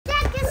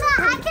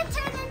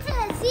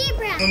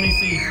Let me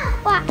see.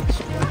 Watch.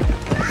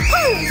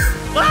 Hey,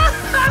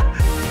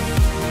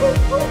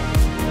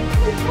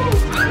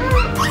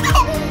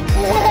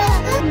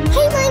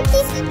 like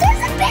this.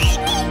 There's a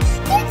baby.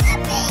 There's a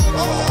baby.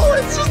 Oh,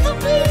 it's just a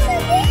baby.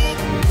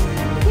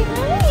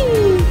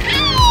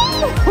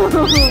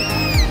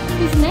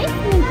 He's nice,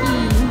 Nikki.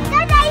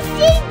 Dad, I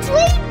see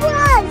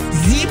zebras.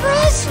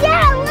 Zebras?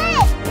 Yeah,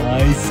 look.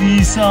 I see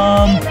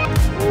some.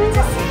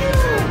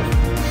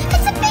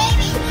 It's a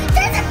baby.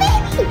 There's a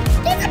baby.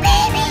 There's a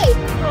baby.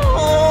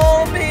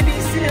 Oh, baby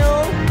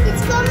seal.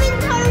 It's coming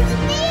towards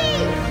me.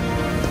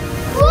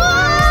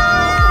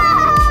 Whoa!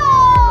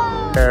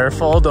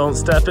 Careful, don't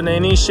step in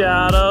any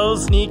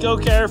shadows. Niko,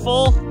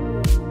 careful.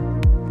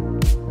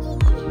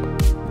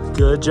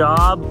 Good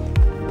job.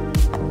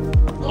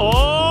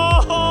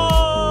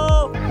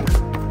 Oh!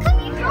 Come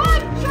here, Sean.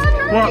 Sean,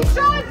 hurry,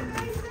 Sean.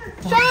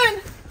 Sean.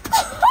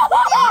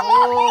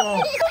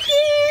 Oh.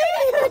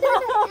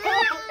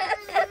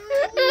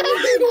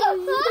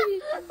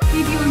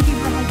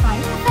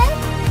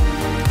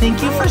 Thank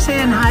you for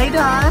saying hi to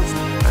us.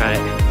 All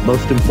right,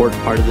 most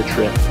important part of the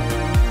trip.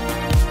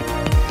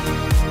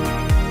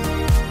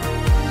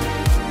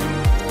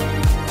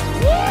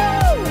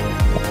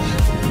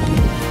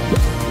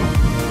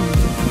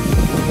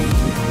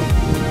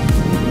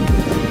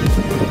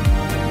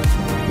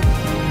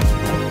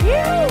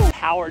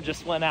 Power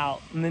just went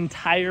out, an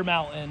entire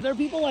mountain. There are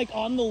people like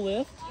on the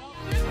lift.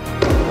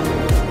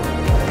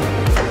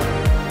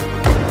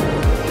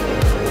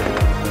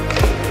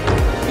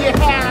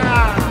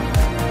 Yeah!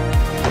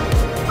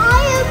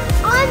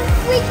 I'm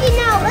freaking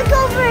out. Look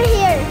over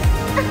here.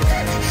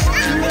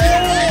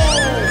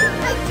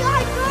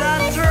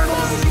 That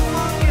turtle's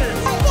humongous.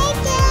 Look at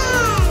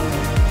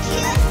this.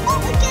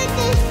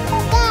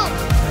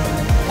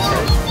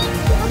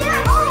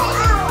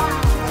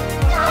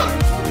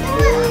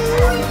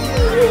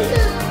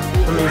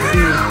 Let me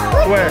see.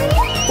 Where?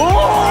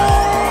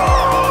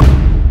 Oh!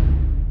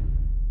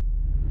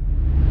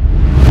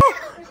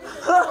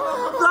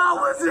 That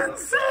was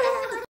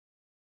insane!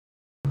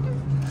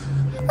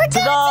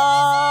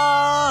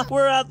 Ta-da!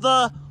 We're at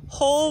the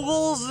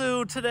Hogle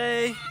Zoo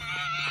today.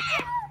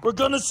 We're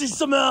gonna see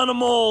some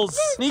animals.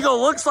 Niko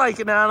looks like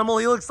an animal.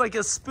 He looks like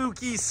a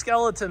spooky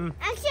skeleton.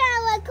 Actually,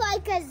 I look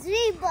like a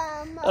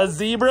zebra. A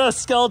zebra? A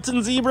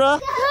skeleton zebra?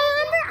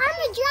 Remember, I'm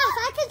a giraffe.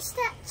 I could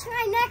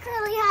try neck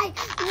really high.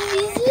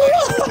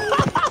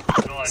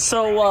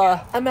 So,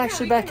 I'm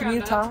actually back in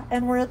Utah,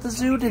 and we're at the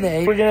zoo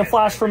today. We're gonna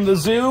flash from the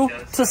zoo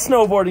to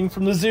snowboarding,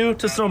 from the zoo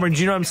to snowboarding.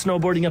 Do you know I'm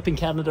snowboarding up in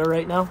Canada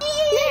right now? No,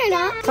 you're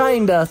not.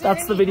 Kinda.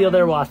 That's the video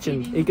they're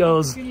watching. It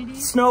goes,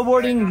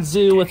 snowboarding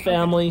zoo with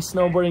family,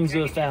 snowboarding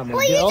zoo with family.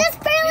 Well, Gil? you just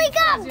barely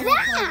got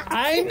back.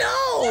 I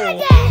know!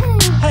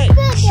 Hey.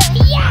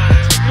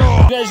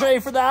 Yeah. You guys ready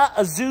for that?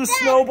 A zoo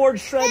snowboard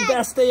shred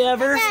best day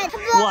ever? Dad,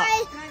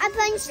 What? I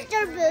punched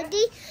her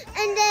booty,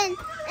 and then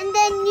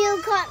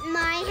you cut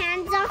my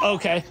hands off.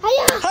 Okay.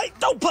 Hiya. Hey,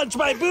 don't punch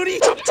my booty!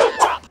 Chop, chop,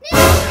 chop!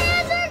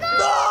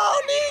 No,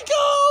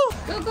 Niko!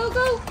 Go, go,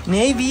 go.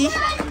 Navy,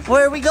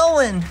 where are we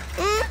going?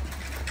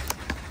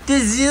 The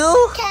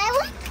zoo?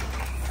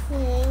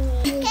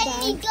 Can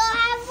you go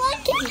have one?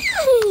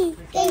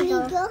 Can you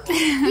go?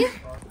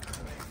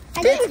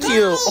 Thank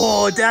you.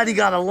 Oh, Daddy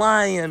got a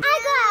lion. I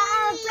got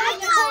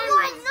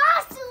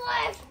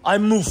rhinoceros.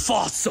 I'm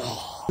Mufasa.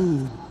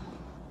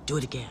 Do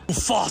it again.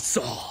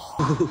 Mufasa.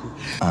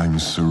 I'm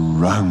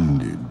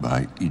surrounded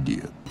by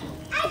idiots.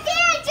 I see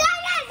a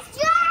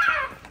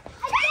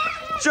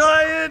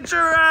Giant giant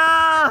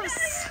giraffe.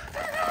 giraffes!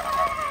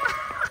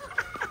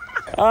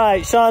 All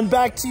right, Sean,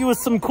 back to you with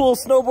some cool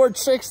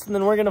snowboard tricks, and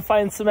then we're gonna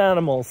find some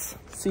animals.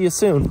 See you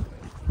soon.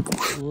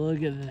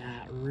 Look at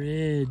that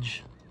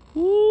ridge.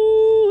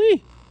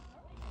 Woo-wee.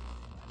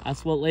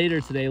 That's what later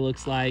today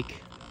looks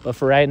like. But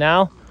for right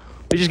now,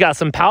 we just got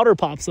some powder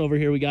pops over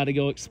here we gotta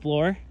go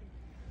explore.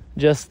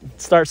 Just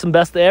start some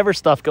best day ever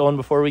stuff going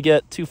before we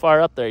get too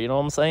far up there, you know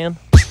what I'm saying?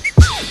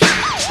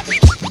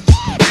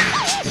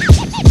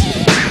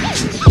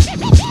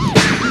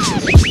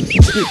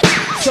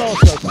 So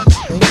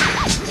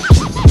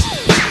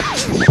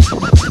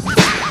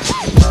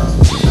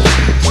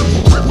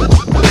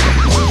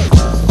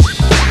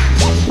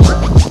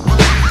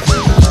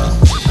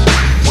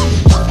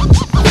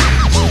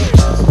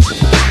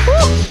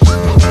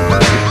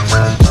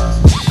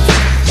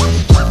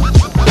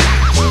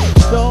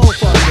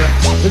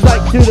there's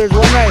like two, there's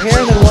one right here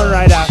and then one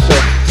right after.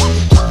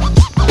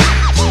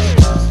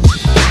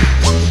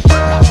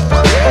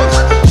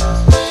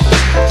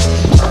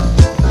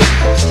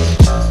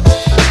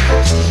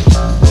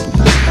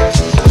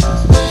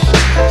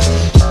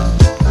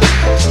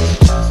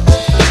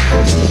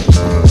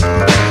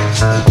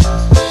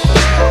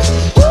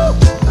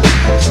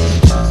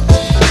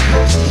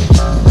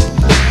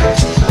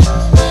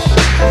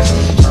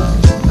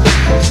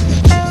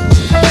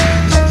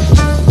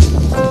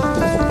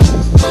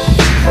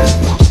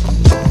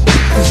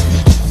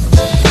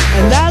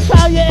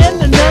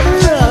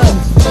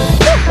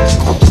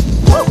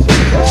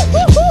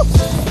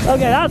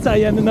 Okay, that's how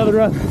you end another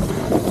run.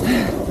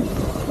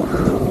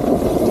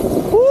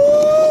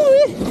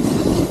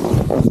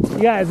 You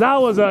guys,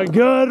 that was a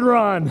good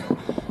run.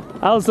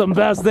 That was some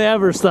best day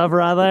ever stuff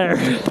right there.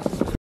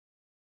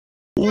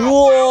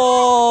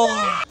 Whoa!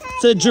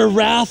 It's a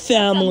giraffe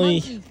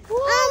family.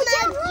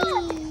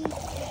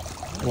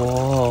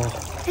 Whoa.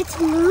 It's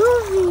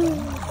moving.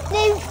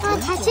 Maybe I'll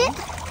touch it.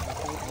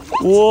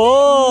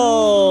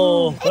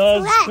 Whoa!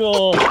 That's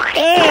cool.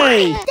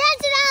 Hey!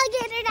 That's an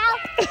alligator now.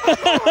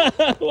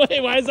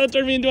 Wait, why is that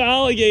turning me into an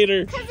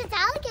alligator? Because it's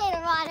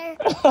alligator water.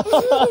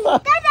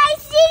 Dad, I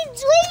see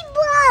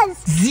zebras.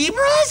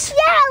 Zebras?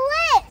 Yeah,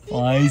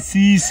 look. I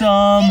see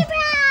some. Zebra.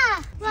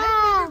 Wow.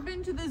 I've never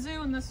been to the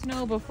zoo in the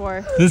snow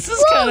before. This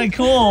is kind of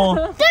cool.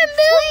 They're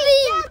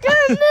moving.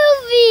 They're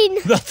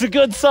moving. That's a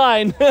good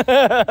sign. Feel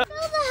the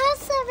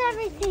hooves of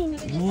everything.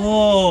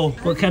 Whoa.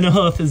 What kind of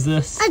hoof is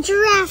this? A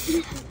giraffe.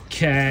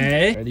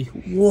 Okay. Ready?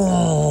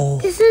 Whoa.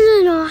 This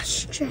is an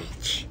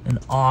ostrich. An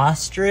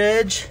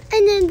ostrich?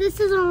 And then this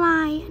is a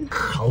lion.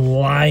 A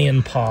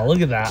lion paw. Look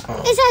at that.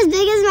 It's as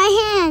big as my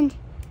hand.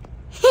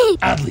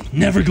 Adley,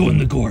 never go in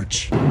the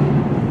gorge.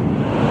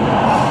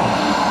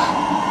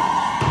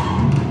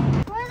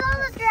 Where's all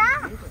the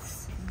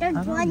giraffes?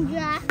 There's one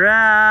giraffe.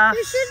 Giraffes.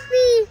 There should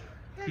be.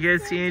 You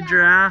guys see any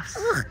giraffes?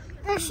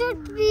 There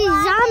should be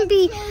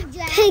zombie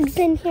pigs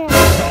in here.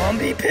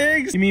 Zombie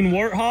pigs? You mean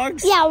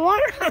warthogs? Yeah,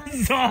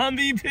 warthogs.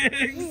 Zombie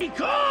pigs.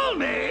 Call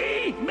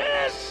me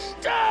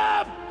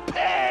Mr.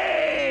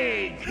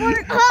 Pig!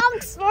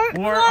 Warthogs.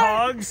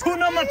 Warthogs?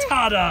 Hakuna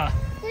Matata.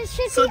 There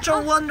should Such be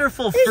a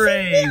wonderful there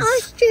phrase. should be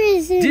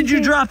ostriches in Did you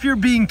here. drop your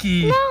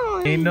binky?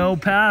 No. Ain't no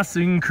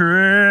passing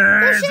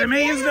craze. should It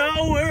means be-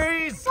 no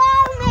worries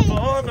Follow me.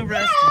 for the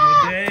rest of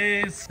the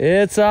days.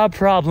 It's a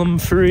problem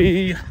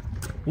free.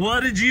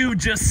 What did you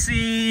just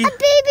see? A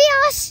baby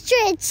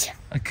ostrich.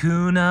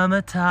 Hakuna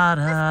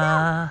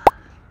Matata.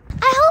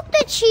 I hope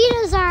the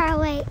cheetahs are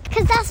awake,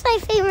 because that's my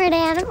favorite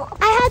animal.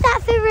 I had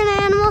that favorite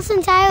animal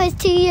since I was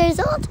 2 years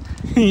old.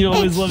 You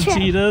always It's love true.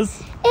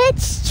 cheetahs?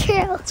 It's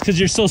true. It's because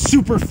you're so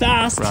super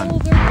fast.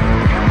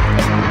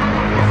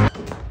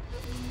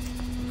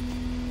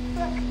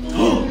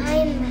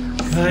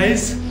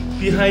 Guys,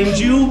 behind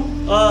you,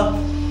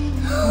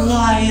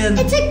 lion.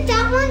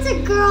 That one's a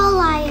girl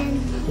lion.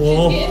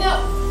 Whoa.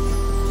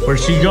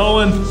 Where's she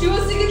going? She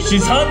wants to get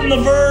She's hunting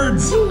the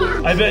birds.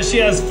 I bet she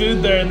has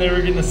food there and they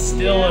were gonna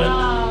steal it.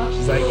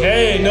 She's like,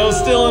 hey, no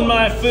stealing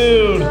my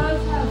food.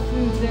 does have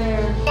food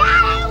there. Dad,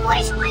 I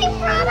wish we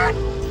brought a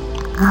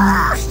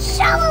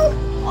shovel.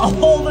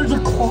 Oh, there's a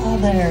claw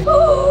there.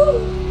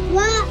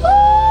 What?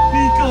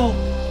 Niko,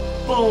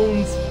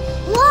 bones.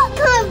 What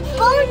kind of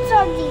bones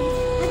are these?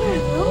 I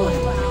don't know.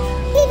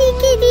 Kitty,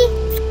 kitty.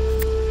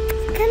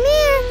 Come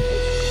here.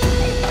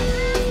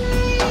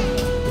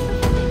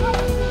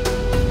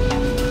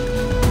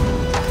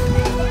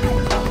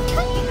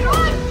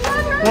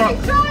 What?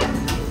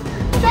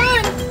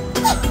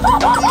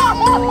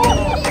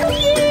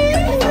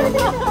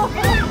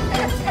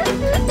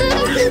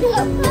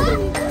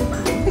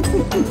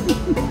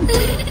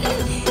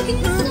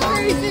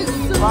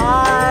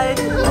 Bye.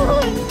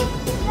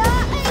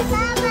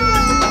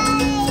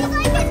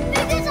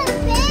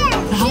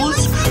 That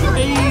was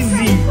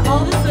crazy.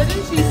 All of a sudden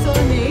she saw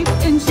Nate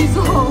and she's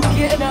all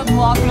getting up and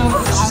walking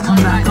over. She's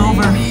coming back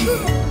over.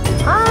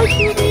 Hi,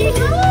 cutie.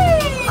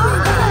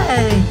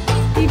 Hi.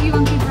 Baby, you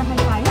want to give her a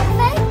high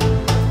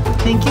five?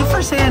 Thank you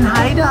for saying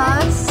hi to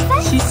us.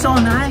 She's so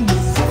nice.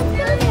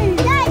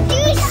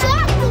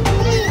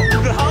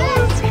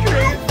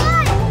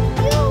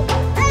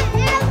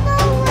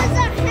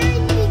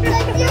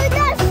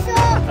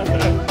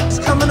 She's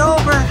coming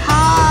over.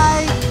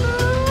 Hi.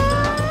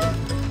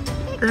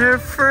 They're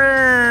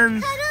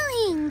friends.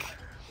 Cuddling.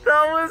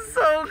 That was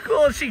so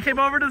cool. She came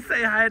over to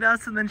say hi to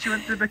us and then she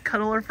went to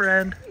cuddle her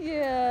friend.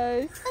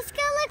 Yes. Let's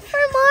go look for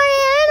more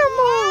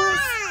animals.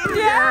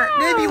 Yeah.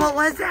 Navy, what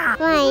was that?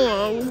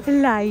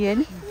 Lion.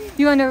 Lion.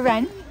 You want to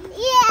run?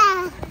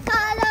 Yeah.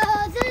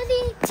 Follow the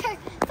leader.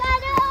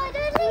 Follow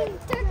the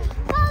leader.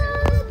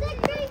 Follow the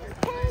great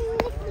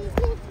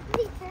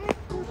leader.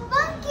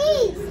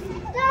 Monkeys.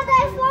 Dad, I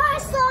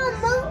saw a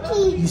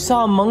monkey. You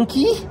saw a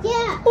monkey?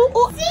 Yeah.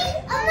 See?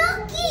 A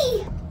monkey.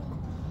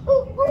 Ooh,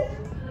 ooh.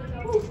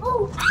 Ooh,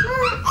 ooh.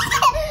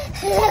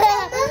 A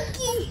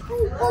monkey.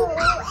 Ooh, ooh.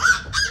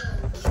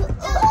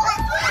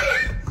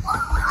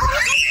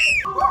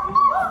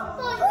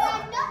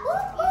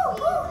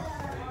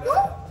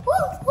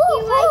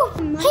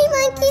 Hey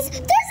monkeys,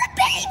 there's a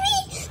baby!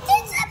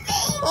 There's a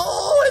baby!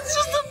 Oh, it's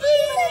just a baby.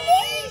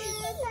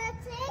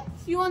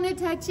 You want to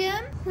touch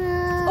him?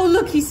 Oh,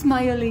 look, he's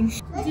smiling.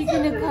 Is he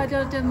going to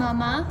cuddle the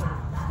mama?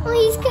 Oh,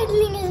 he's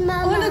cuddling his Oh,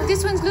 mama. look,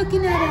 this one's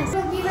looking at us.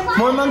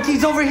 More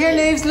monkeys over here,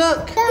 Naves,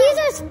 look. These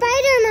are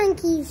spider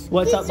monkeys.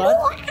 What's up, bud?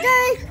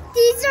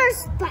 These are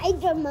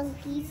spider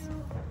monkeys.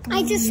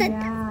 I just said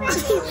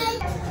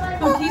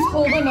Oh, he's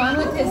holding on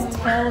with his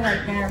tail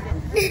right there.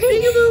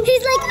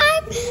 he's like,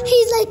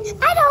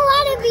 I don't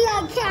want to be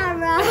on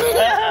camera.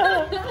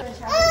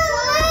 Oh, I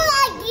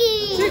like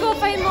it. Should we go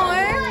find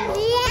more?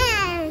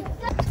 Yeah.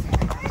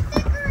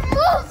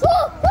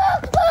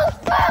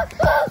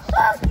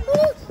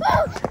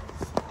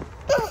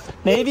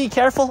 Navy,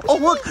 careful. Oh,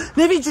 look.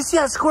 Navy, did you see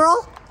that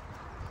squirrel?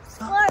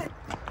 Hi,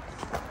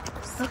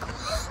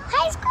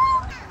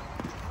 squirrel.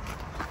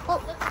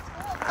 Oh,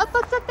 up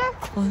there.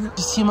 Did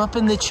you see him up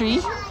in the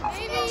tree?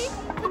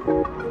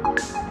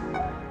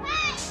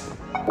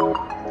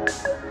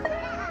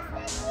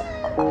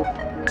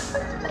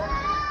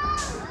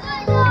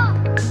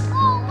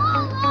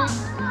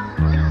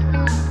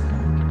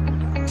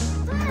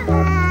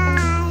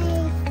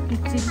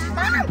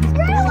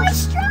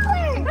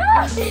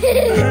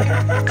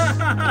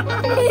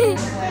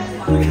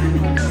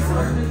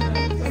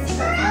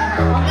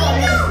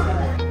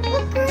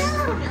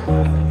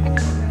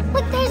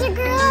 Look, there's a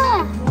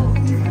gorilla.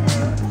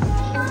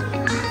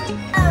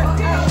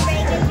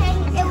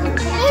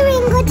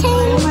 Orangutan.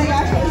 Oh my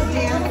gosh, it's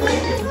dancing.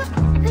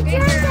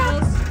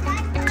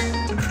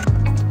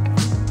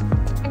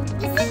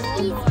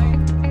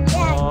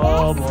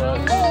 Oh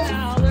boy.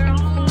 Wow, they're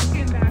all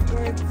walking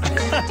backwards.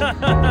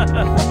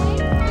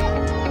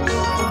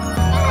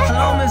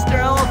 Hello, Mr.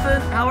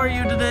 Elephant. How are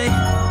you today?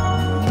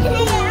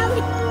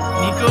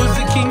 Niko's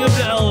the king of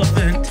the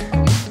elephant.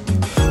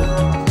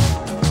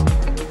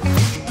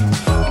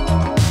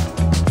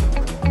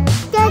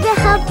 Dada,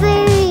 help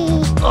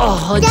me. Oh,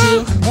 how'd you?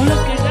 Oh,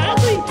 look, there's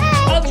Adley.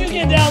 How'd you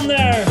get down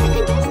there?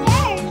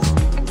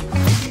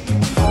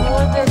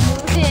 Oh, they're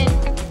moving.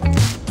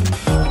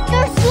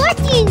 They're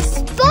switching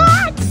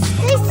spots.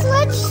 They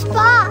switch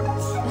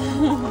spots.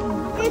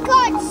 They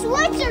got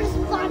switcher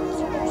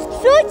sponsors.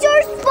 Switcher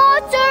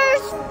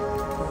sponsors.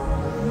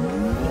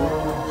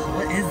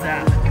 What is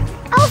that?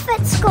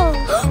 Elephant skull.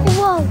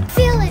 Whoa.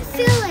 Feel it,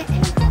 feel it.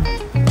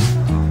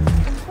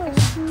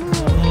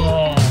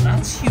 Oh,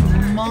 that's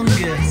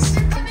humongous.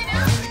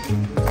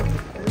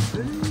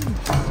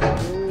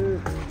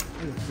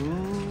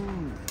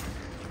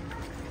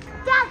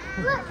 Dad,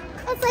 look.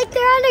 It's like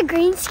they're on a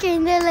green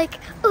screen. They're like,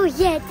 oh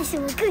yeah, this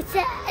is a good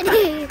set.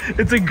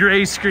 It's a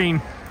gray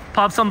screen.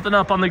 Pop something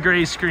up on the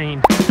gray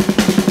screen.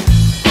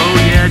 Oh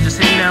yeah, just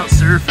hanging out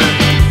surfing.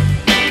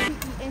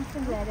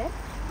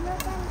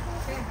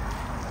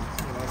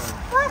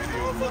 Look,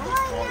 where's it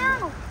going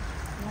now?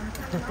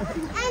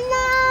 I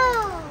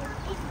know.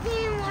 It's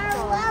being more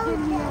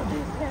welcome.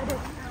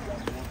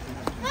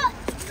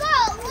 Let's go,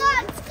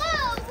 let's go,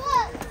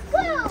 let's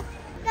go.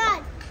 Dad,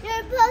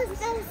 you're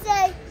supposed to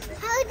say,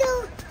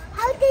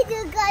 how did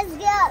you guys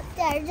get up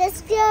there? The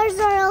stairs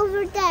are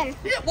over there.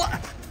 Yeah,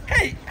 what?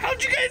 Hey,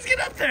 how'd you guys get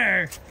up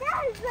there?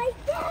 Dad, right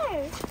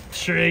there.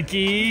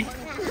 Tricky.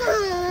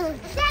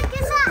 Dad,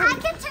 guess what? I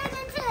can turn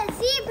into a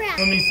zebra.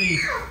 Let me see.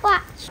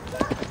 Watch.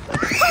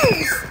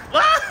 Hooves.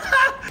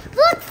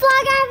 Look,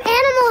 Flag, I have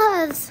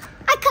animal hooves.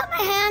 I cut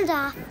my hand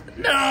off.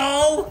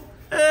 No.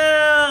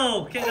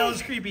 Ew. Okay, that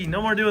was creepy. No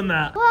more doing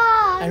that.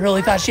 Wow. I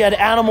really thought she had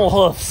animal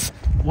hoofs.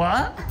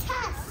 What?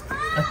 Tusk.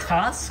 A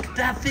tusk?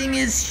 That thing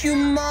is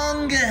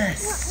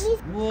humongous.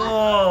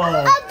 Whoa.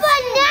 A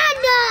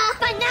banana.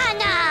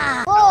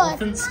 Banana. Whoa.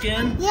 Elephant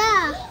skin?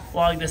 Yeah.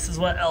 Log, this is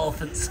what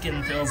elephant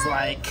skin feels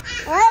like.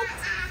 What?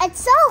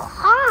 It's so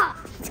hot.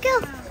 Let's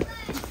go.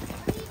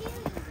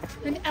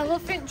 An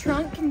elephant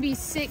trunk can be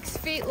 6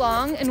 feet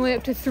long and weigh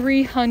up to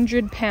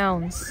 300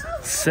 pounds.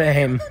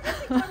 Same.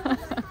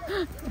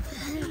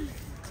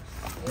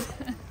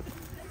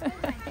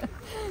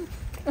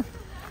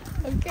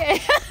 Okay.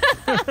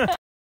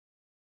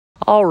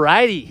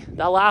 Alrighty,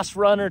 that last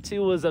run or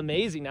two was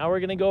amazing. Now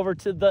we're gonna go over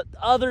to the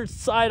other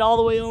side, all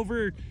the way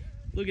over.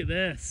 Look at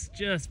this,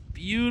 just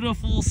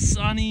beautiful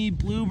sunny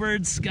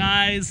bluebird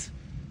skies,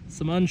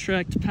 some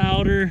untrekked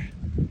powder,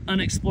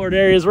 unexplored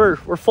areas. We're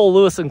full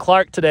Lewis and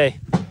Clark today.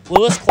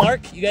 Lewis,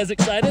 Clark, you guys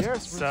excited? We're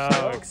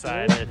so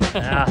excited.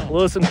 Yeah,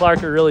 Lewis and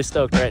Clark are really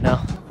stoked right now.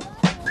 All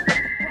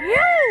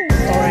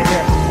right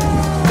here.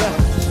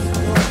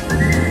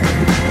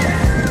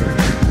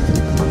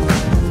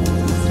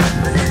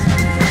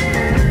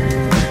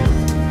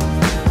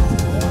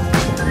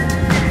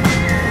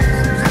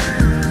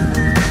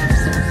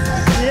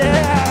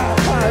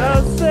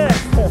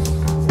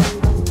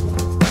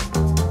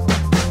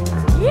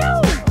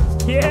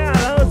 Yeah,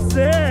 that was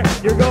sick.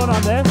 You're going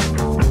on this?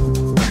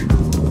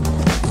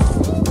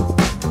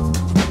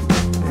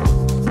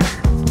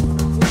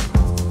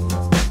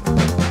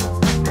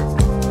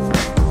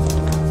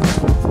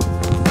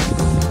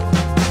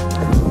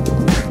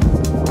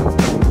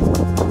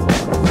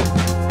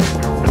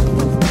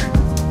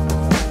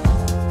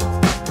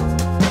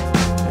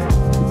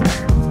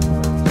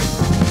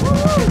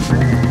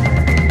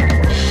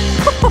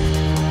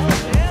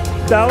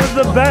 That was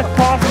the best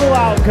possible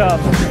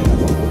outcome.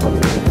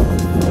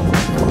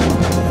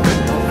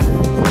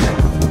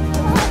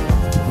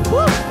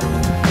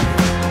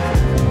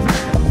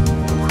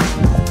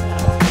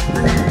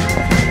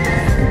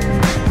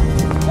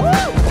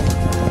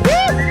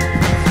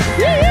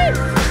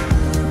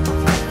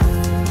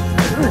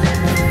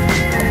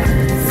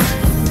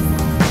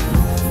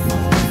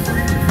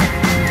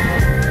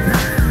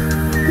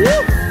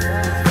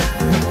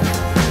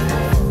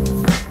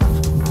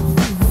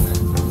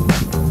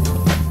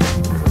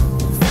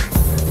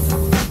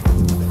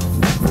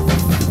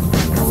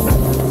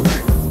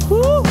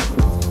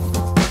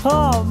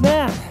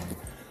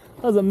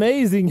 was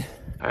amazing.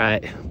 All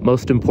right,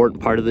 most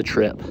important part of the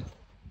trip.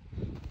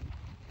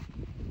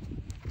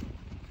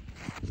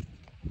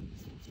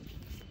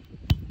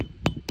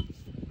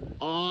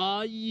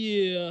 Oh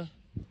yeah.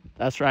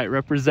 That's right,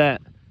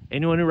 represent.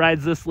 Anyone who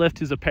rides this lift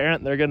who's a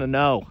parent, they're gonna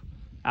know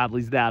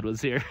Adley's dad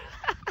was here.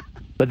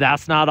 But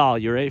that's not all.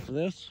 You ready for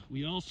this?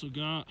 We also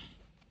got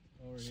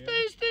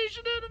Space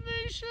Station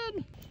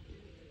animation.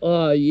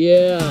 Oh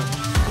yeah.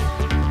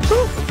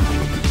 Woo.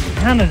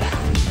 Canada.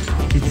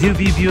 It do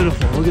be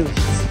beautiful. Look at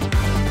this.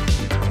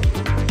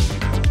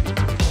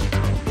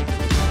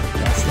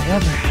 Best day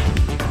ever.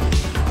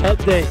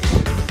 Update.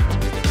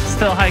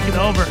 Still hiking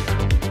over.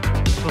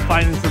 We're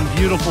finding some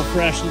beautiful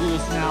fresh. Look at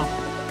this now.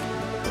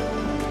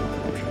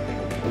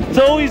 It's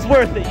always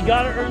worth it. You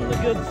gotta earn the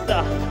good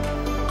stuff.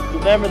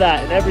 Remember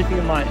that in everything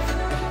in life.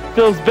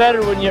 Feels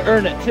better when you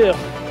earn it too.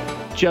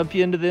 Jump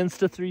you into the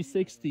Insta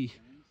 360.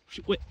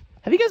 Wait,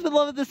 have you guys been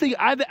loving this thing?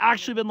 I've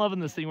actually been loving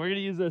this thing. We're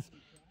gonna use this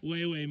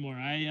way more.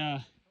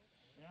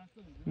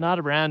 Not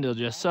a brand deal,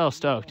 just so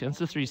stoked.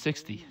 Insta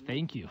 360.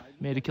 Thank you.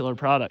 Made a killer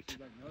product.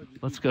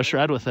 Let's go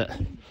shred with it.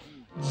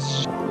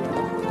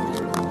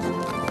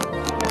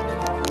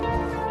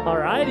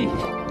 Alrighty.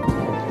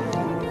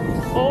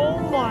 Oh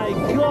my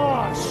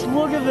gosh,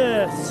 look at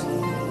this.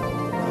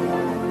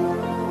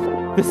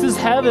 This is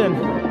heaven.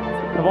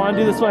 I want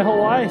to do this my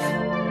whole life.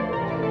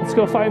 Let's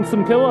go find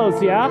some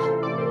pillows, yeah?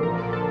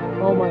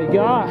 Oh my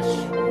gosh.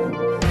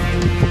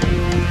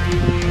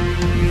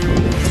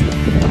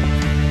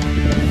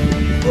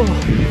 Oh.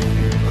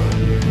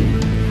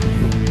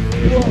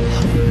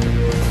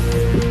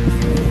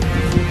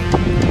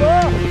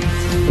 Oh.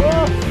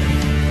 Oh.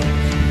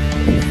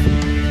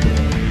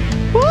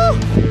 Oh.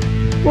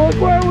 Look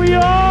where we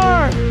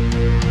are!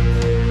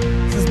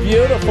 This is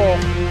beautiful.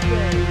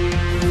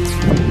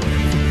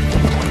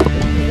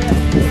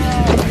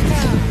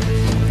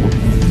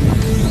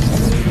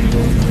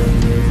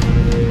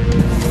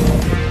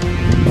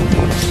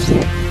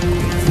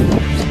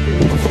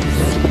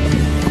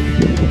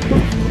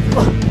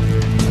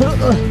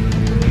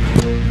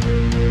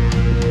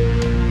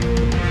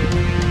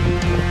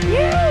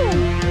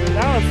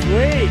 That was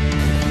sweet.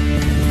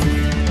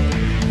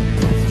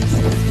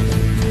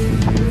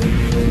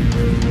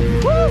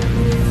 Woo!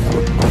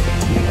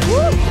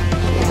 Woo!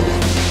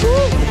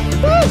 Woo!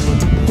 Woo!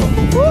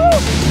 Woo!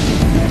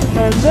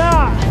 And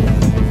that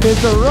is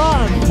a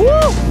run.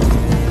 Woo!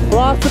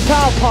 Lots of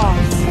pow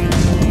pops.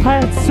 I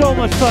had so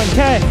much fun.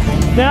 Okay,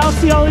 now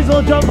see all these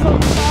little jumps on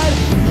the side?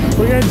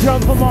 We're gonna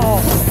jump them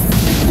all.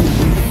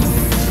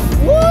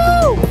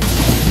 Woo!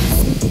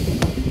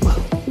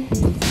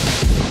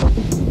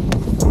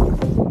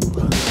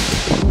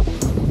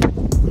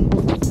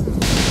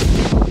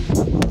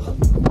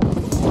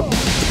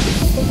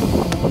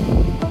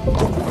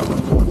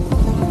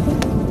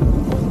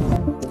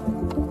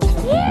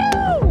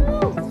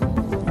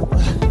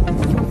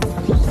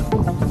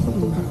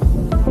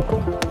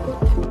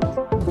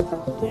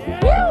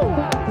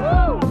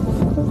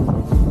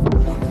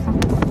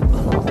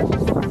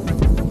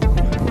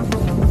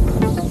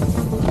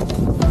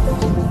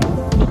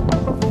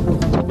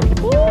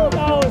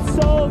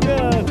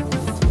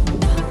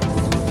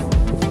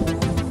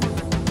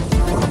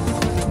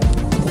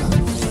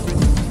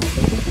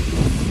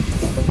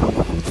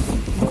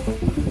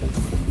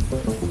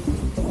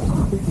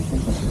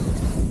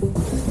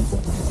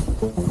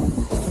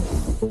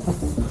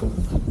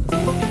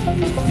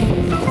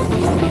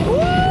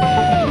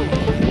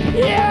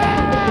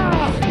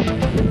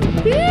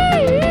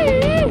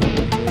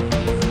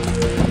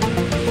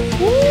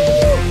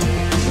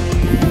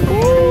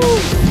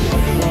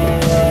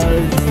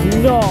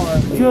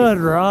 Good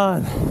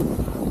run.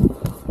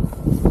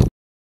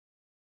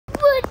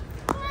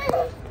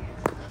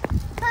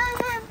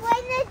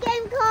 Playing a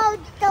game called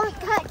Don't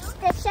Touch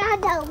the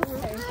Shadow.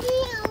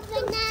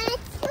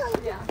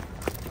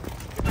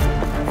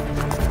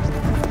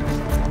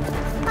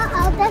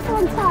 Uh-oh, this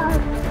one's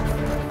hard.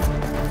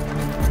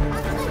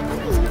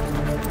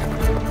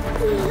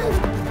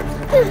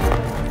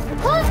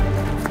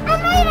 I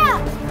made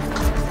it!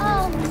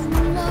 Oh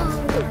no.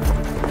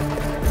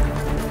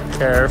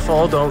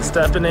 Careful, don't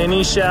step in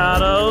any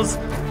shadows.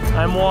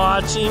 I'm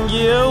watching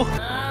you.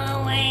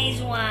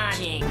 Always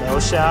watching. No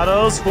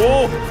shadows.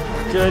 Whoa,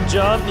 good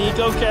jump,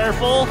 Niko,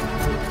 careful.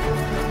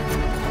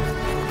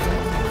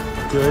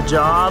 Good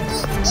job.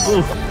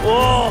 Ooh.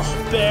 Oh,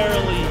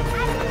 barely.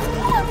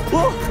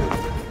 Ooh.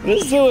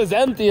 This zoo is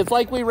empty. It's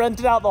like we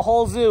rented out the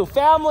whole zoo.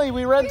 Family,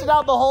 we rented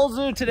out the whole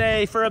zoo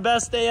today for a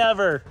best day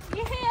ever.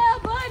 Yeah,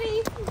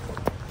 buddy.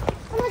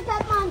 Look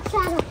at Mom's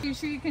shadow. You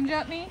sure you can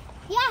jump me?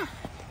 Yeah.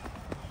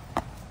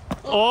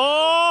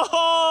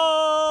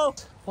 Oh!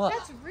 What?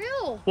 That's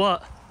real.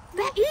 What?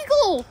 That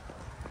eagle.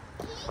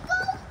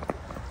 Eagle?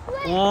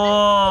 Wait,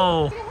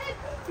 Whoa. Get ahead.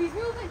 He's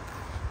moving.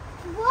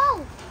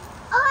 whoa.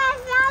 Oh, I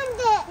found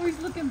it. Oh, he's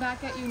looking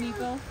back at you,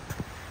 Niko.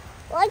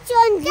 Which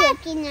one's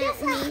looking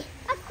at me?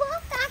 A cool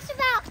fact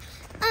about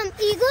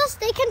eagles,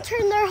 they can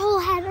turn their whole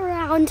head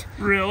around.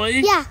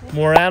 Really? Yeah.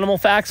 More animal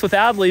facts with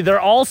Adley. They're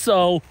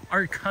also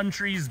our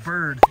country's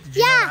bird. Did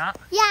you know that?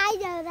 Yeah, I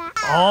know that.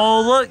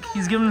 Oh, look,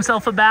 he's giving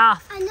himself a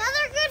bath.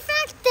 Another good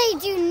fact, they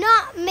do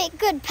not make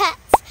good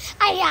pets.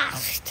 I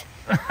asked.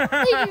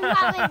 They do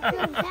not make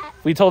good pets.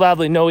 We told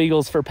Adley no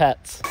eagles for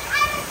pets.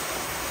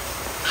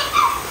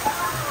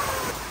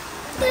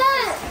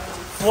 Dad,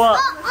 What?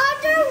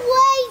 other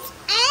ways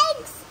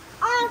eggs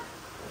are,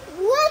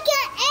 look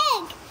at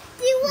egg.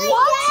 They like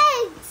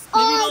eggs.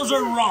 Maybe those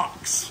are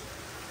rocks.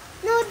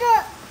 No,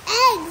 they're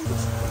eggs.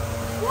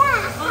 Yeah.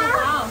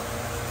 Wow.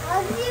 How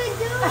are you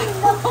doing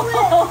the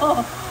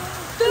flip?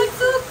 That's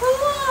so cool.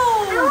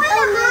 I want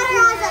an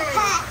otter as a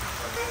pet.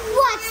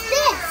 Watch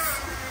this.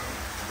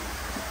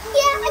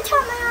 Yeah, I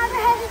taught my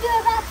otter how to do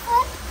a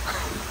backflip.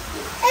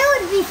 It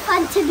would be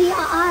fun to be an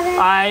otter.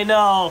 I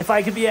know. If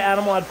I could be an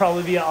animal, I'd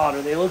probably be an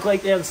otter. They look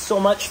like they have so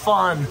much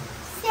fun.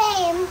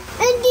 Same.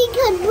 And he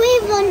can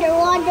breathe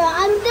underwater.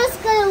 I'm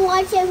just going to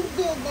watch him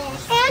do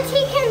this. And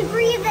he can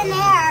breathe in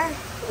air.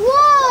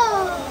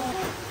 Whoa!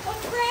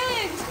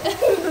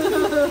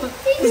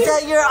 Is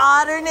that your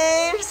otter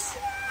names?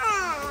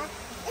 Yeah.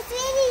 It's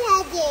Navy's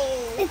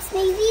otter. It's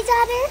Navy's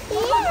otter?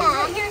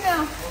 Yeah. Here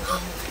now.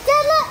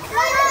 Dad, look.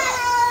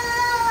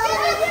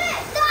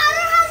 The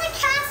otter has a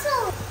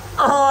castle.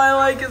 Oh, I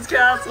like his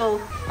castle.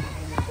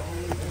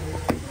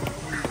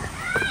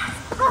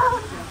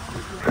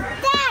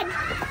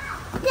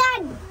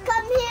 Dad,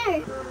 come here.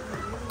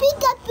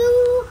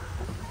 Peekaboo.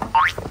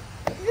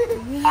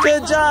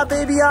 Good job,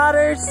 baby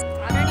otters.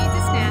 Otter needs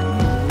a snack.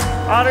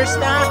 Otter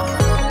snack.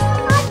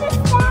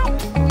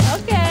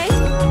 Okay.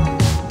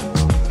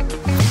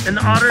 An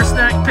otter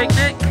snack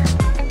picnic.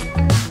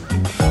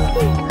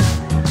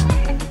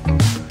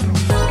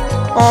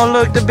 Oh,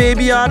 look, the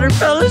baby otter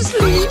fell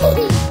asleep.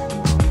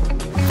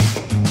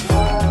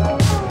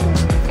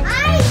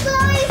 I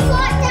really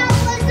thought that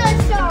was a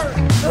shark.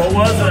 What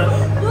was it?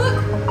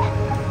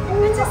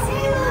 It's a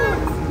seal.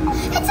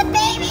 It's a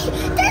baby.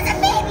 There's a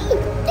baby.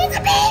 There's a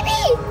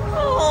baby.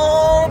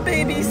 Oh,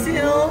 baby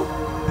seal.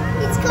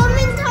 It's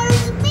coming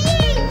towards me.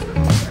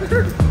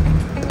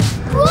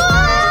 Whoa!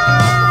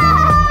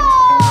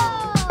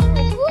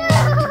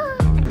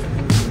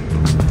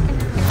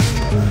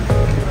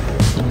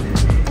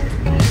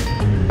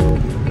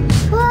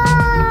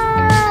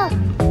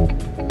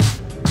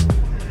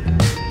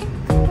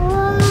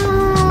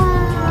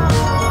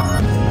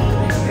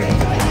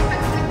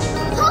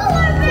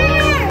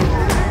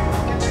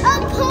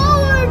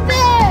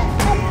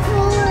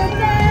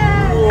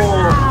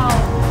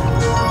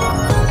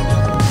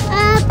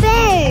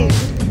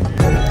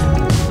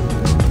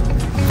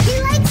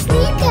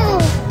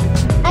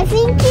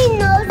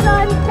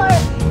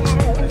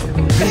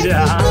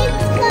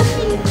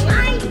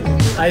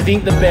 I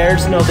think the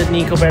bears know that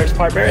Niko Bear's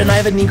part bear, and I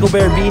have a Niko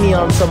Bear beanie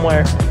on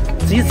somewhere.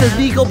 See, it says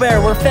Niko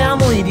Bear, we're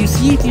family. Do you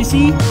see? Do you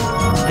see?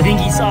 I think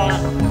he saw it.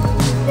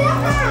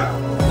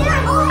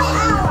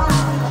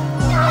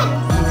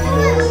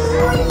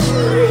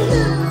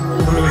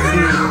 Let me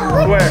see.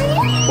 Where?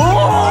 Whoa!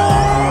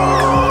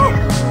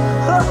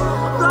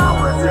 That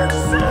was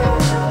insane!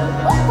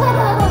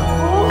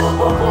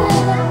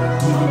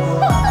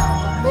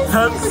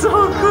 That's so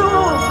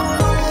cool!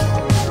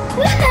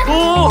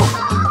 Oh!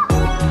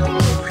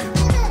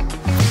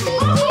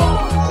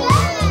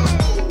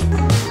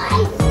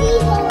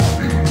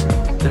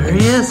 There he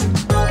is.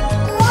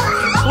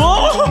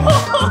 Whoa!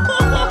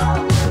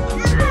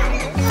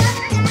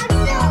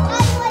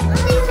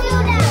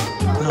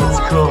 That's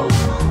cool.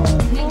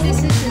 This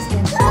is his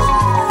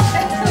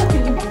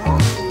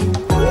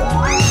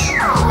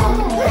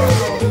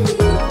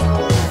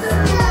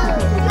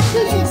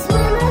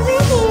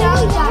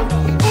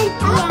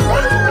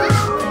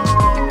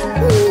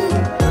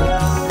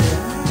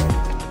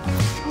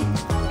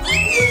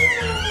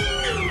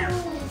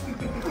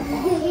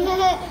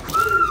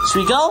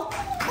Should we go?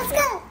 Let's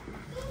go.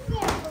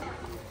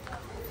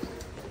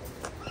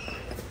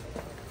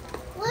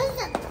 What's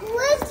a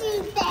grizzly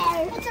bear?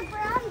 It's a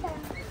brown bear.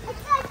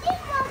 It's a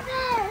Niko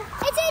Bear.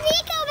 It's a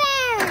Niko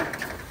Bear.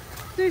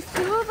 There's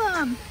two of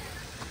them.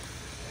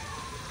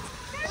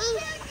 There's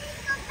two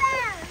Niko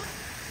Bears.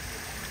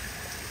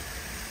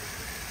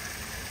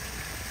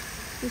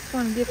 This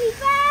one gives. Happy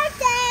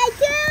birthday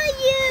to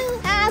you.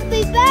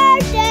 Happy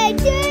birthday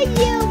to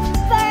you,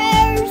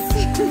 bears.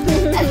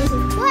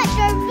 What's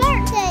your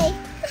birthday?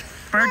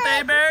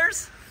 Birthday bears?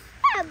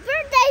 Yeah,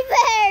 birthday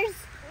bears.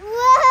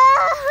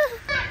 Whoa.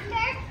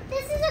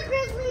 This is a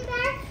grizzly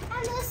bear,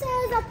 and this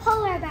is a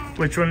polar bear.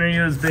 Which one are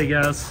you as big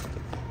as?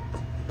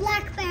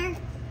 Black bear.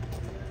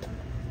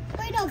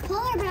 Wait, no,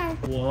 polar bear.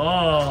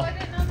 Whoa. I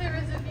didn't know there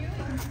was a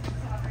viewing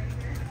spot right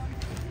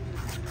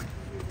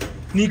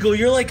here. Niko,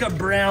 you're like a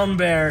brown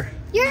bear.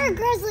 You're a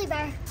grizzly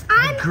bear.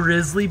 A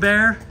grizzly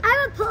bear?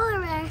 I'm a polar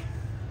bear.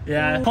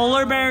 Yeah.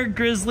 Polar bear,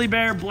 grizzly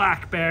bear,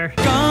 black bear.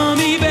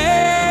 Gummy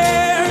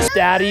bear.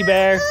 Daddy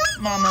bear.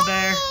 Mama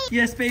bear.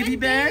 Yes, baby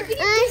bear.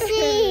 I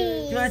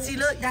see. You want to see?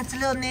 Look, that's a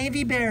little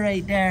navy bear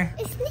right there.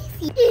 It's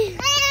Navy.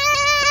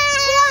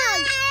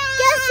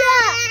 Guess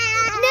what?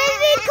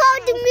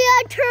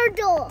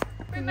 turtle.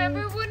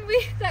 Remember when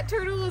that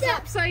turtle was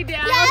upside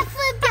down? Yeah, it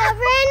flipped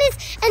over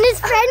and his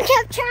friend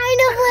kept trying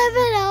to flip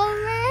it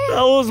over.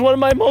 That was one of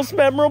my most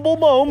memorable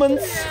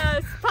moments.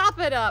 Yes, pop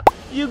it up.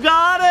 You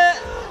got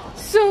it.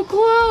 So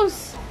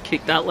close.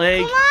 Kick that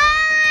leg. Come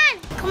on!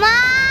 Come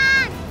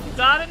on! You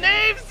got it,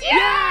 Naves.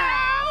 Yeah!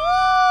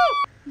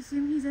 You see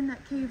him? He's in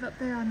that cave up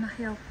there on the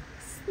hill.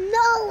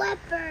 Snow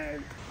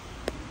leopard.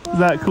 Is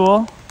that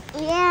cool?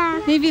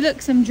 Yeah. Maybe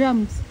look, some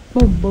drums.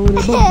 Boom, boom,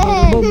 boom,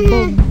 boom, boom,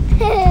 boom.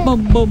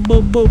 Boom, boom,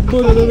 boom, boom,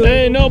 boom.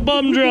 Hey, no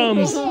bum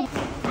drums. Anything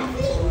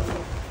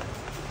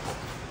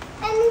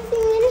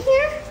in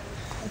here?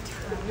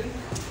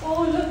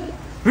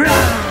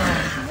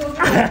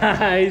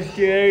 I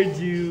scared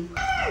you.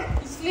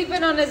 He's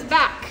sleeping on his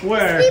back.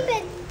 Where?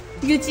 Sleeping.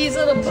 You can see his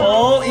little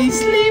paw. Oh, he's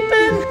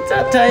sleeping. What's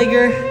up,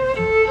 tiger?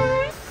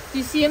 Do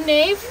you see him,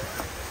 Nave?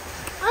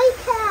 I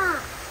can't.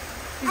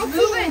 He's I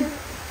moving. can't.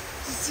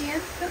 Do you see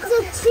him? Look It's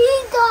a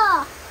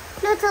cheetah.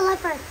 No, it's a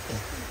leopard.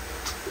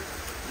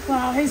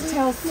 Wow, his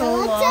tail's so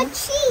No, long.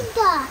 it's a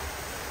cheetah.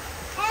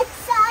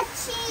 It's a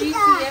cheetah. Do you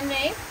see him,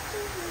 Nave?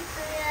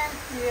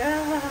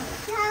 Yeah. I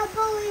can't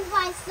believe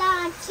I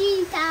saw a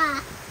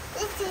cheetah.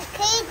 It's a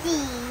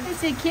kitty.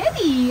 It's a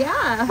kitty,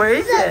 yeah. Where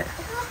is it?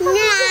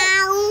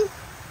 Meow.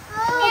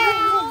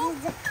 Oh,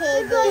 it's a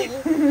kitty.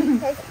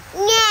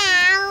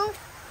 Meow.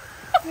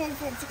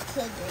 It's a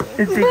kitty.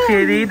 It's a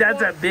kitty.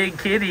 That's a big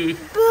kitty.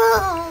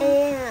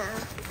 Yeah.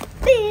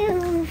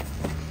 Boom.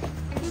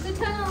 There's a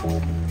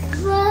tunnel.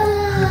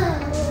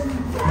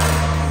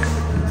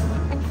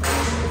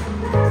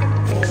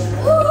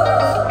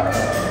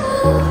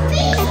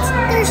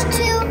 There's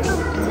two.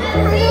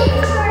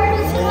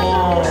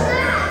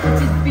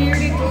 It's a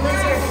bearded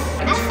lizard.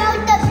 I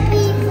found a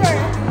beaver.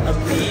 A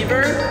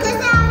beaver? There's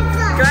a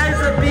Guys,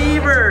 a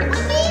beaver.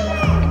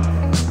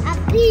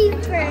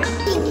 beaver.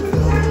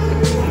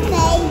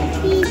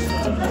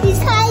 He's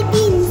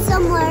hiding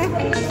somewhere.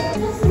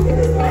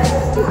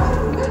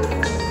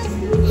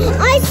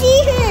 I see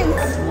him.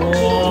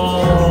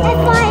 Whoa.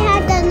 If I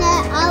had the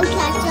net, I'll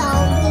catch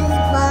all these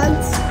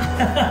bugs.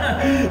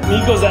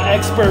 Niko's an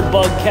expert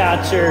bug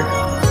catcher.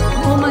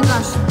 Oh my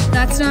gosh,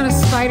 that's not a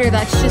spider,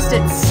 that's just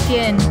its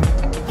skin.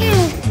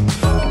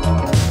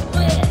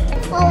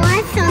 Oh,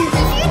 I found it.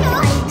 You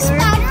know,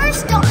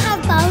 spiders don't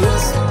have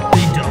bones.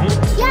 They don't?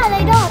 Yeah,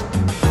 they don't.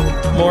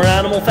 More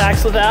animal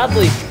facts with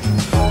Adley.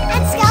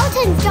 And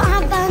skeletons don't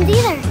have bones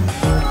either.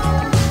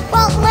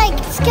 Well, like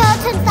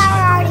skeletons that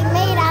are already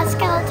made as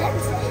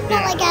skeletons,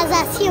 not like as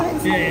us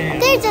humans. Yeah.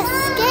 They're just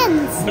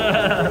skins.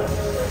 Dad,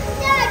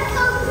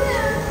 come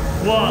here.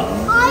 What?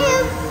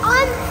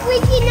 I'm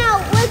freaking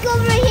out. Look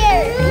over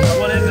here.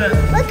 What is it?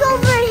 Look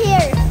over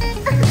here.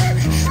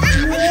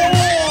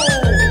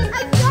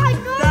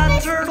 That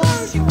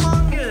turtle's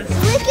humongous.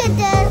 Look at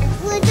that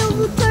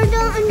little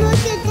turtle and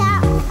look at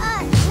that.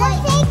 Look at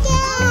this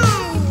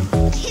bed.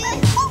 Look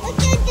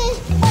at this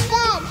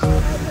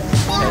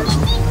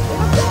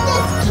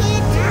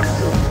kid.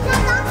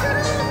 That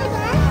turtle over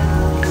there.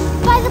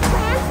 By the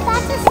plants,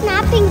 that's a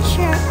snapping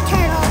turtle.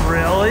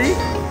 Really?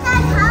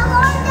 Dad, how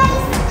are they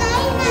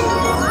staying in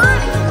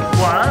white?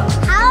 What?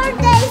 How are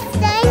they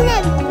staying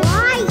in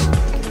white?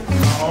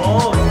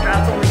 Oh,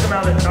 that's only come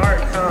out at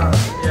dark, huh?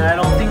 Yeah, I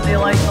don't think they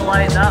like the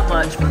light that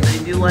much, but they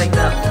do like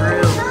that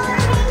fruit.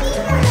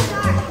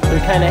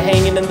 They're kind of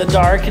hanging in the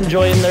dark,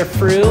 enjoying their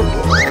fruit.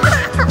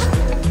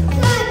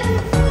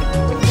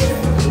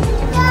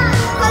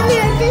 Come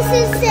here, this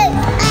is a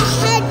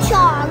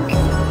hedgehog.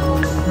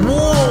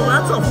 Whoa,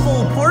 that's a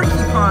full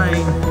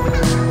porcupine.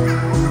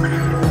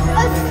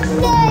 A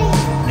snake.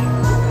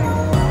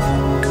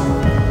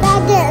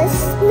 That is a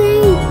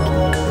snake.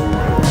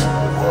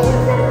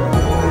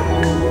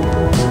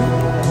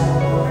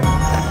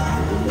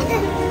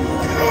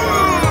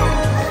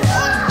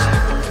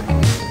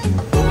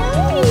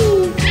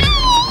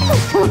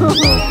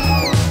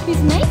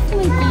 He's nice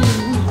looking.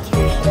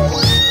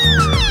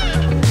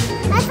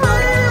 That's all I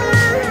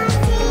want to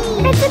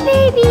see. It's a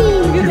baby.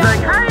 He's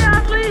like, hi,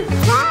 Adley.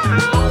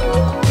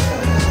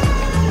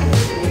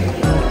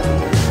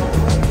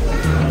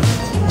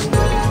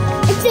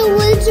 It's a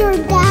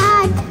lizard,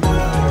 Dad.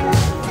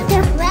 It's a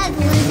red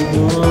lizard.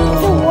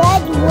 It's a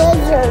red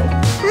lizard.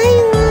 Hi,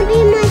 you want to be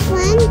my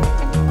friend?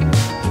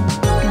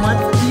 You want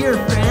to be your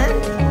friend?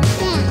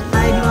 Yeah.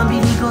 Hi, do you want to be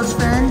Niko's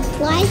friend?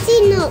 Why is he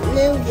not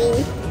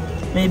moving?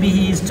 Maybe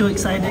he's too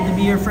excited to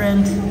be your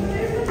friend.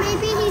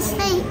 Maybe he's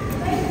fake.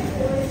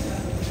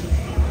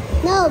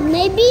 No,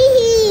 maybe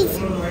he's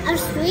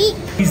asleep.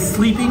 He's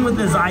sleeping with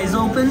his eyes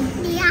open.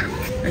 Yeah.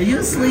 Are you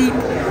asleep?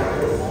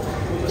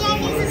 Yeah,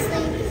 he's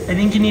asleep. I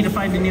think you need to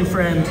find a new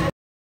friend.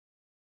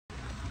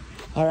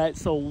 All right,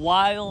 so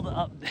wild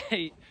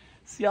update.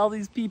 See all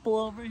these people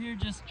over here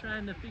just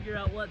trying to figure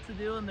out what to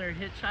do, and they're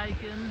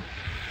hitchhiking,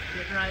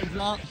 getting rides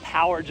up.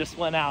 Power just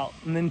went out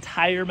in the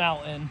entire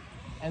mountain.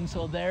 And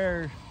so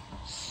there are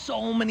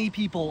so many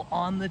people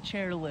on the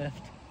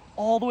chairlift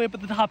all the way up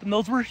at the top, and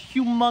those were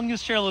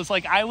humongous chairlifts.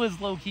 Like, I was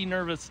low-key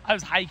nervous. I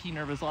was high-key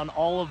nervous on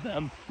all of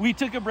them. We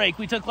took a break.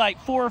 We took like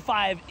 4 or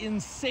 5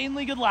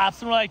 insanely good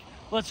laps, and we're like,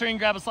 let's try and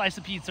grab a slice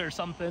of pizza or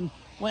something.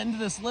 Went into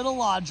this little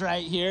lodge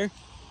right here.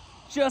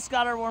 Just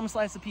got our warm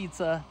slice of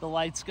pizza. The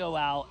lights go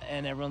out,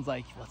 and everyone's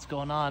like, what's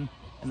going on?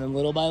 And then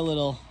little by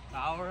little,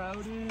 Power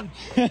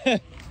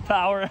outage.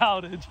 power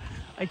outage.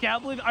 I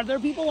can't believe, are there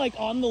people like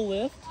on the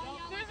lift?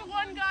 There's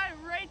one guy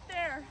right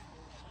there.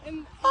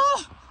 And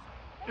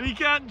And he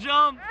can't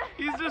jump.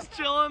 He's just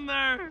chilling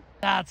there.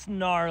 That's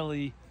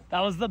gnarly.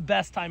 That was the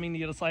best timing to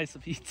get a slice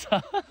of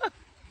pizza.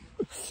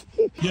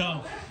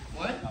 Yo,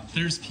 what?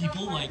 There's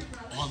people like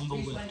on the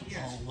lift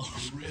all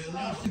over. Really?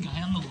 The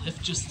guy on the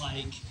lift just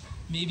like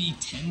maybe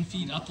 10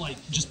 feet up, like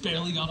just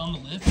barely got on the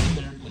lift, and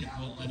they're like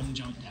won't let him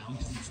jump down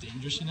because it's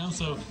dangerous, you know?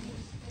 So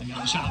I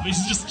got shot, but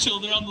he's just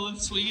chilled there on the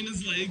lift, swinging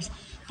his legs.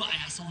 But I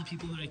asked all the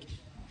people, they're like,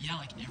 yeah,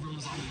 like everyone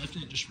was on the lift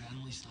and it just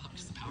randomly stopped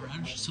because of the power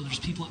outage. So there's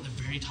people at the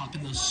very top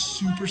in those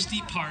super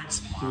steep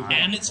parts,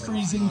 and it's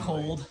freezing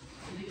cold.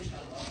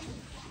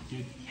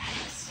 Dude,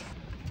 yes.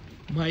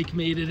 Mike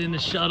made it in the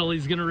shuttle.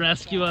 He's gonna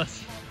rescue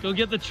us. Go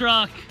get the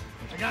truck.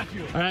 I got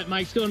you. All right,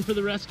 Mike's going for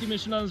the rescue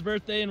mission on his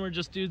birthday, and we're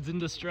just dudes in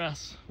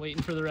distress,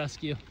 waiting for the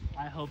rescue.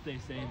 I hope they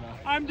save us.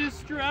 I'm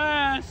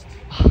distressed.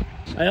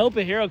 I hope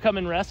a hero come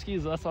and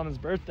rescues us on his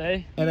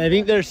birthday. And I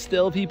think there's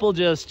still people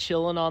just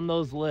chilling on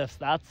those lifts.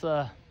 That's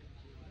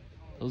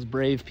those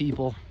brave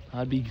people.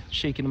 I'd be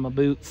shaking in my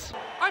boots.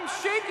 I'm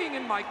shaking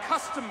in my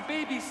custom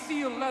baby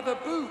seal leather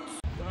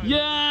boots.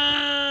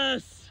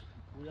 Yes!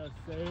 We are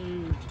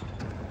saved.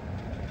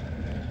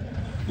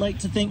 Like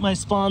to thank my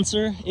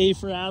sponsor, A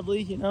for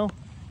Adley, you know,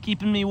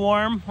 keeping me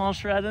warm while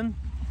shredding.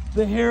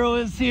 The hero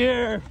is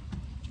here.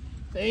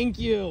 Thank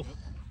you.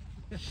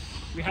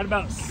 We had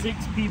about 6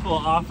 people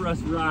offer us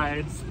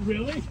rides.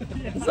 Really?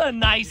 It's a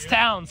nice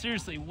town.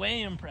 Seriously,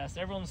 way impressed.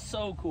 Everyone's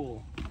so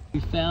cool. We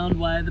found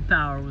why the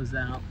power was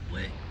out.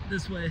 Wait,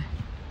 this way.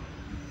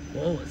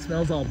 Whoa, it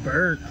smells all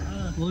burnt.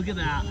 Look at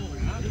that.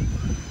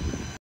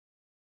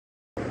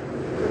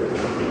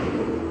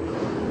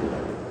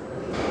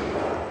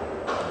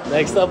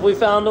 Next up, we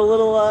found a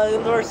little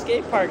indoor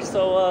skate park.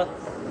 So,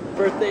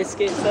 birthday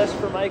skate sesh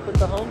for Mike with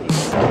the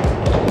homies.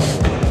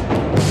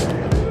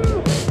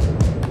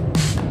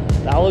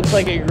 That looks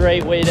like a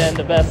great way to end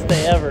the best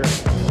day ever.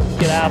 Let's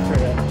get after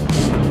it.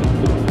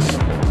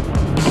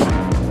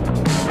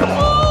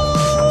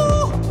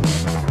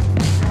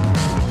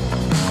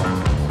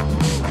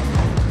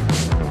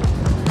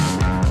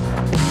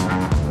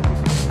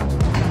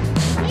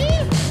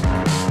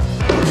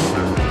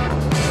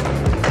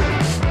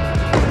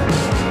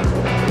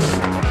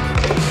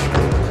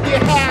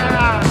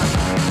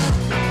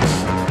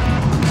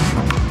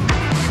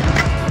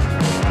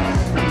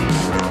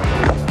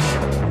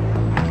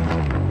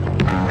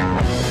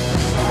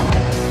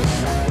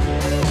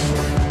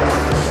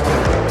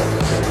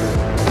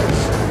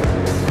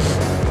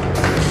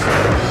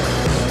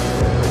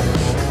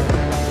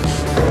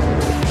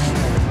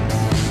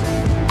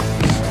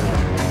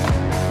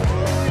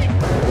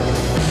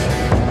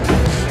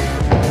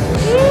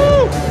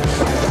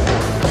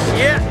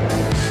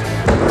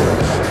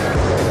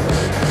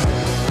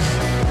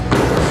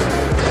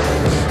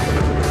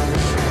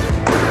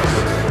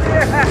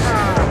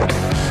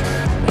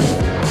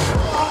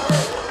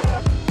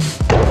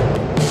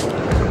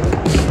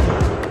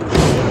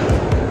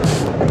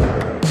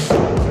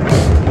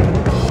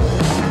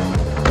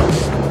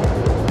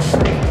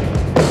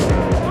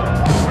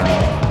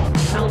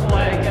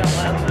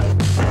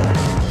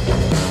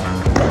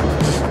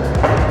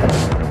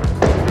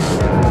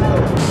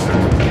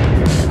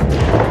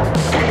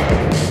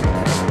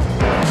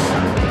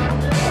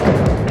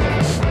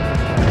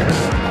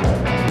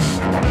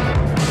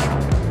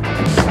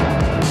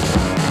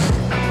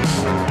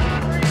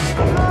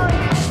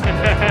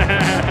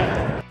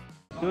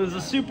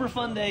 Super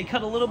fun day,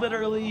 cut a little bit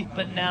early,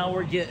 but now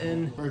we're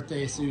getting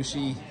birthday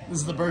sushi. This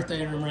is the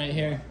birthday room right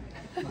here.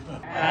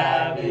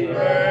 Happy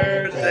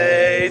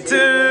birthday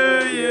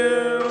to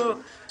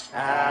you.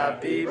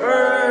 Happy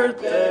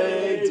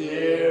birthday,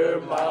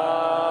 dear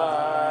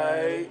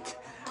Mike.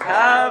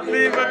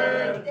 Happy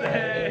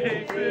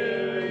birthday to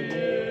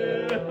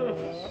you.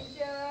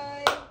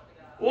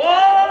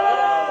 Whoa!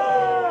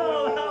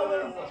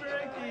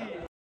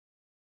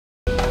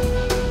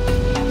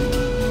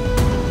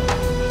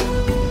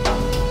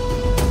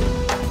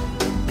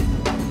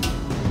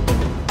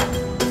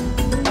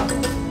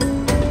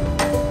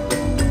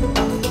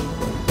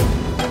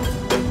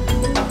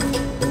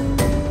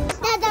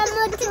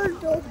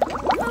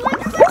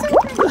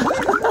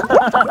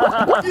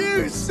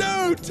 You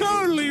so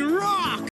totally rock!